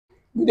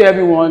Good day,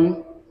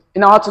 everyone.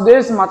 In our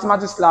today's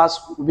mathematics class,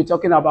 we'll be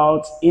talking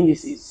about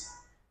indices.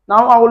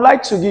 Now, I would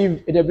like to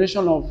give a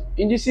definition of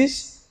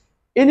indices.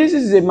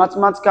 Indices is a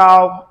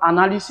mathematical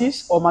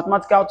analysis or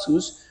mathematical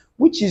tools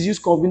which is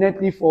used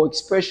conveniently for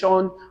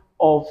expression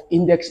of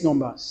index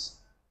numbers.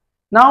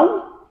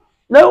 Now,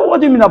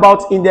 what do you mean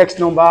about index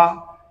number?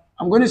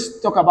 I'm going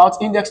to talk about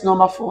index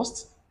number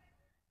first.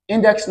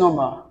 Index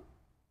number.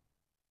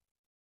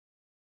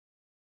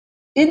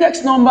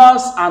 Index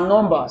numbers are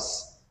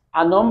numbers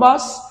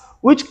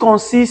which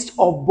consist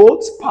of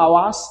both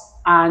powers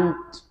and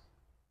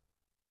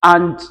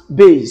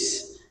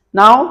base.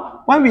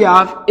 Now, when we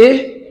have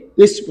a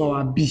raised to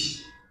power b,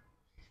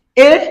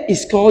 a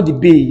is called the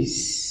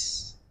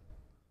base,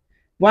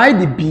 while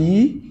the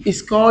b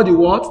is called the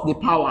what? The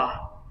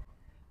power.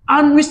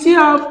 And we still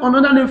have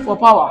another name for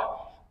power.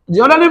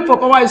 The other name for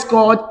power is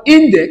called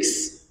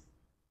index,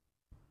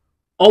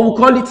 or we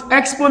call it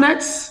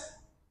exponents,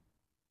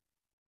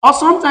 or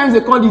sometimes they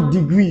call it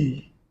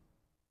degree.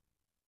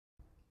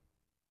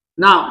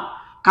 Now,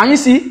 can you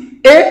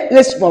see a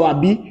raised to power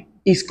b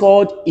is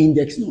called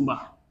index number.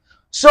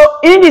 So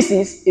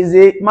indices is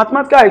a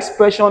mathematical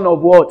expression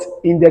of what?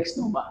 Index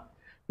number.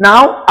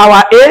 Now,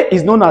 our a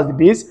is known as the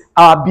base,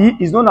 our b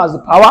is known as the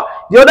power.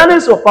 The other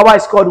names of power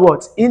is called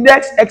what?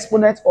 Index,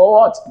 exponent, or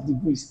what?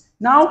 Degrees.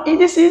 Now,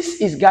 indices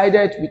is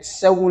guided with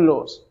 7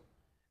 laws.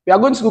 We are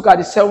going to look at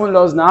the 7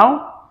 laws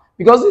now,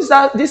 because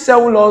these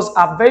 7 laws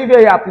are very,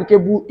 very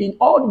applicable in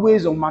all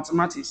ways of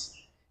mathematics.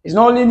 It's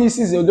not only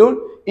indices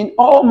alone, in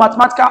all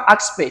mathematical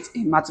aspects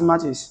in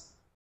mathematics.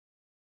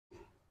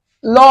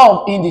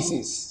 Law of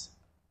indices.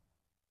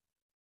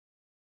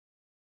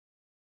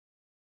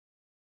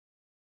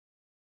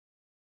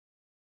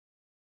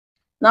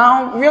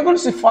 Now, we are going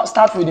to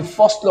start with the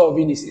first law of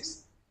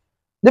indices.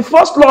 The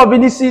first law of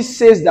indices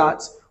says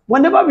that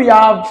whenever we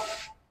have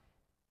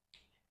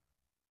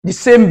the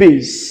same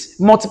base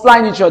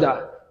multiplying each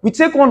other, we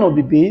take one of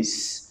the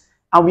base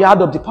and we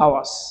add up the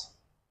powers.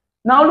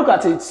 Now look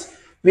at it.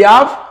 We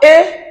have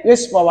a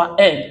raised to power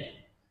n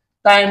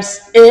times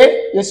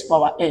a raised to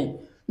power n.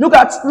 Look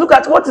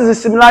at what is the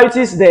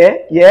similarities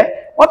there. Yeah,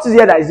 what is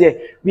here that is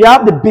here? We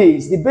have the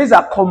base. The base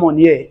are common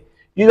here.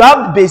 You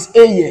have the base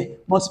a here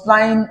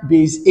multiplying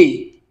base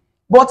a,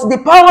 but the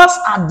powers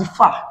are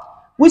differ.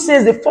 Which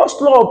says the first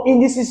law of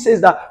indices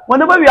says that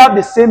whenever we have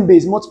the same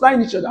base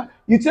multiplying each other,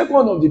 you take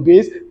one of the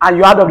base and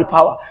you add up the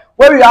power.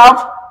 Where we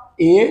have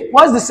a,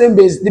 what's the same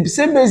base? The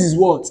same base is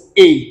what?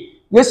 A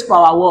raised to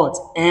power what?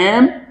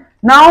 M.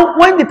 Now,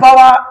 when the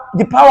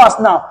powers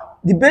now,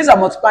 the base are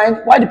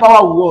multiplying, why the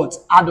power will what?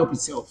 Add up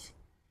itself.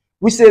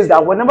 Which says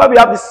that whenever we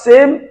have the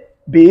same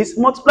base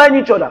multiplying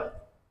each other,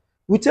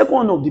 we take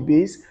one of the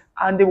base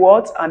and the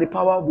what? And the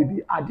power will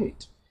be added.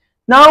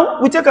 Now,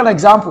 we take an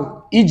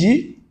example,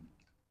 e.g.,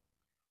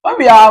 when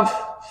we have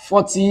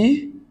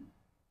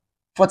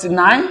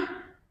 49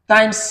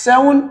 times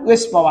 7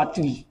 raised to power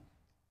 3.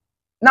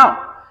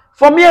 Now,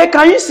 from here,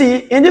 can you see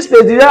in this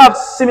place, did they have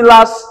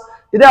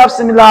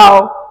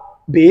similar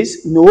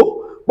base? No.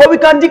 But we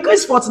can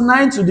decrease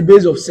 49 to the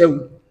base of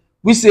 7.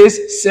 Which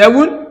says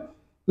 7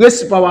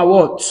 raised to power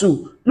what?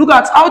 2. Look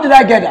at, how did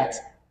I get that?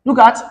 Look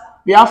at,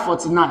 we have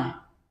 49.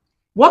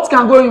 What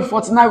can go in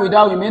 49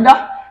 without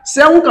remainder?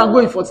 7 can go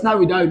in 49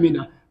 without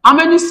remainder. How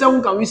many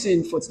 7 can we see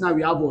in 49?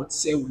 We have what?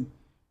 7.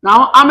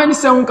 Now, how many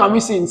 7 can we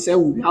see in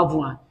 7? We have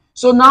 1.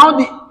 So now,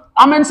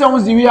 how many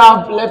 7s do we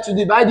have left to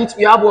divide it?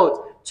 We have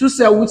what? 2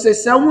 7, which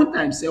says 7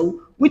 times 7,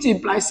 which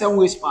implies 7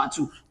 raised to power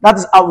 2. That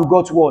is how we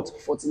got what?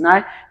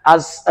 49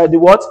 as the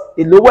what?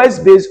 The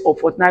lowest base of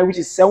 49, which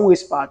is 7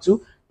 raised to power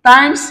 2,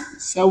 times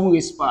 7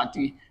 raised to power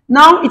 3.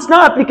 Now, it's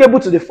now applicable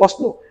to the first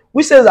law,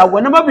 which says that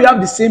whenever we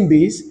have the same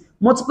base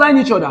multiplying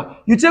each other,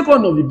 you take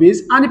one of the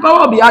base and the power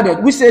will be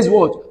added, which says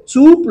what?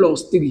 2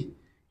 plus 3.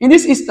 In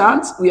this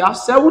instance, we have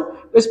 7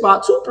 raised to power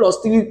 2 plus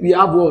 3, we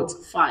have what?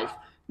 5.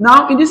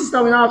 Now, in this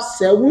instance, we now have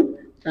 7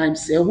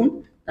 times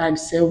 7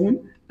 times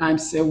 7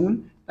 times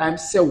 7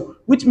 times 7,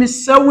 which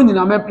means 7 in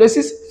how many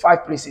places?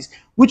 5 places,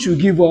 which will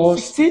give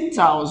us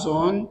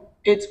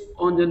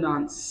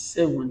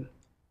 16,807.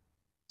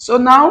 So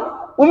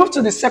now, we move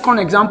to the second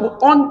example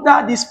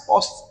under this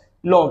first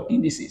law of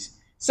indices.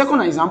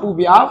 Second example,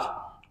 we have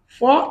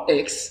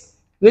 4x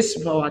raised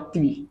to power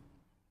 3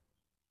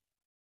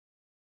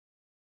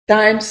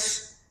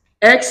 times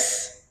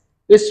x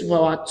raised to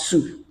power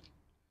 2.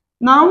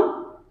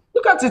 Now,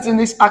 look at it in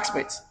this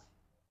aspect.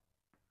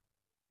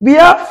 We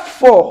have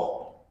 4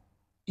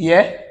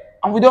 here,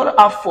 and we don't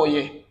have 4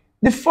 here.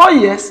 The 4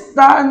 here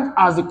stand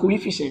as the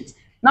coefficient.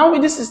 Now,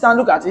 with this system,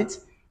 look at it.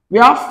 We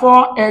have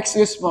 4x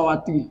raised to power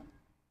 3.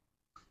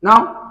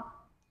 Now,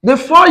 the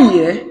 4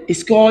 here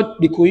is called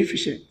the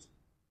coefficient.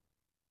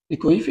 The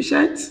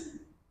coefficient.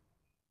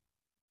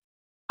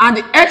 And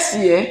the x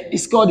here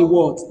is called the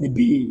what? The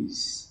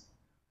base.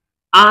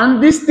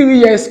 And this 3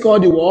 here is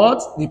called the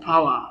what? The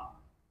power.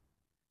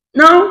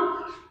 Now,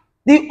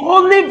 the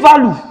only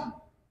value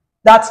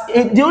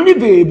the only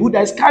variable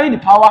that is carrying the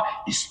power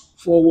is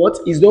for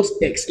what? Is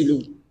just x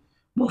alone.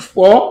 But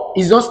 4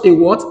 is just a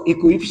what? A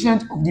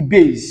coefficient of the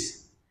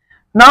base.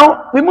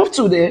 Now we move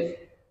to the,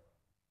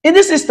 in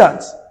this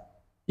instance,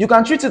 you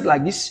can treat it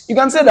like this. You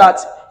can say that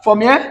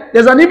from here,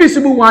 there's an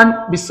invisible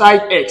one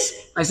beside x.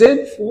 I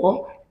said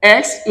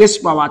 4x raised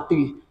to power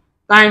 3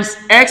 times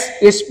x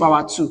raised to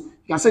power 2. You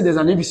can say there's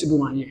an invisible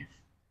one here.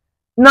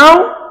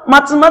 Now,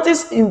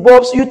 mathematics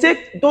involves you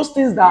take those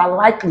things that are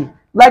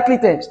likely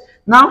terms.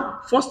 Now,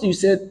 first you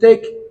said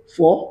take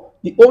 4,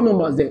 the whole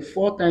numbers there,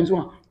 4 times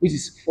 1, which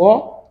is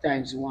 4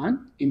 times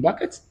 1 in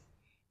brackets.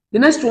 The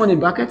next one in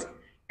bracket,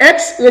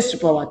 x raised to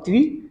power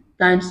 3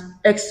 times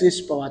x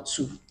raised to power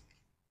 2.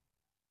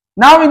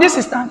 Now, in this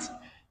instance,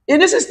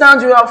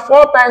 we have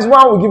 4 times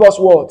 1 will give us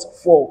what?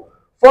 4.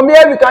 From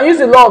here, we can use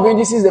the law of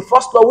indices, the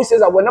first law, which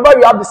says that whenever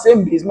you have the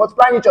same base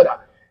multiplying each other,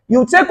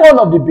 you take one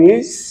of the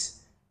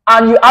base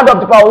and you add up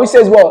the power, which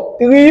says what?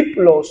 3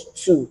 plus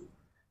 2.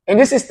 In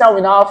this instance,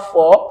 we now have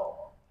 4.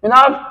 We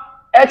now have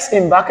x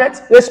in bracket,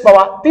 raised to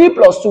power 3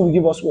 plus 2 will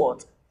give us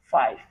what?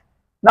 5.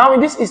 Now, in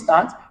this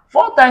instance,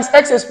 4 times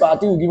x raised to power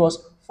 3 will give us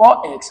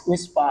 4x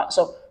raised to power.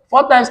 So,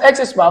 4 times x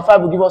raised to power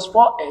 5 will give us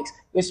 4x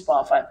raised to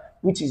power 5.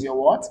 Which is your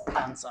what?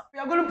 Answer. We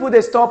are going to put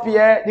a stop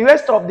here. The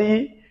rest of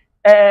the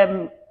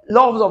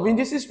laws of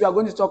indices, we are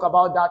going to talk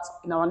about that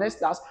in our next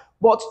class.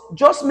 But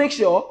just make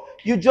sure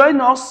you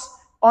join us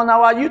on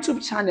our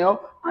YouTube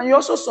channel and you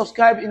also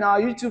subscribe in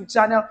our YouTube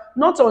channel.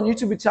 Not on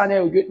YouTube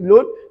channel, we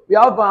load. We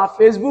have our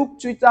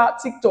Facebook, Twitter,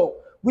 TikTok,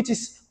 which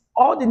is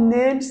all the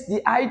names,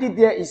 the ID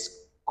there is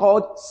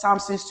called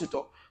Samson's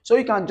Tutor. So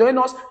you can join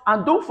us,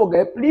 and don't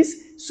forget,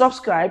 please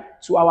subscribe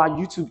to our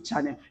YouTube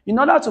channel in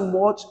order to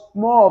watch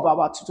more of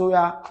our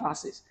tutorial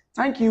classes.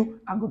 Thank you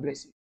and God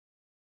bless you.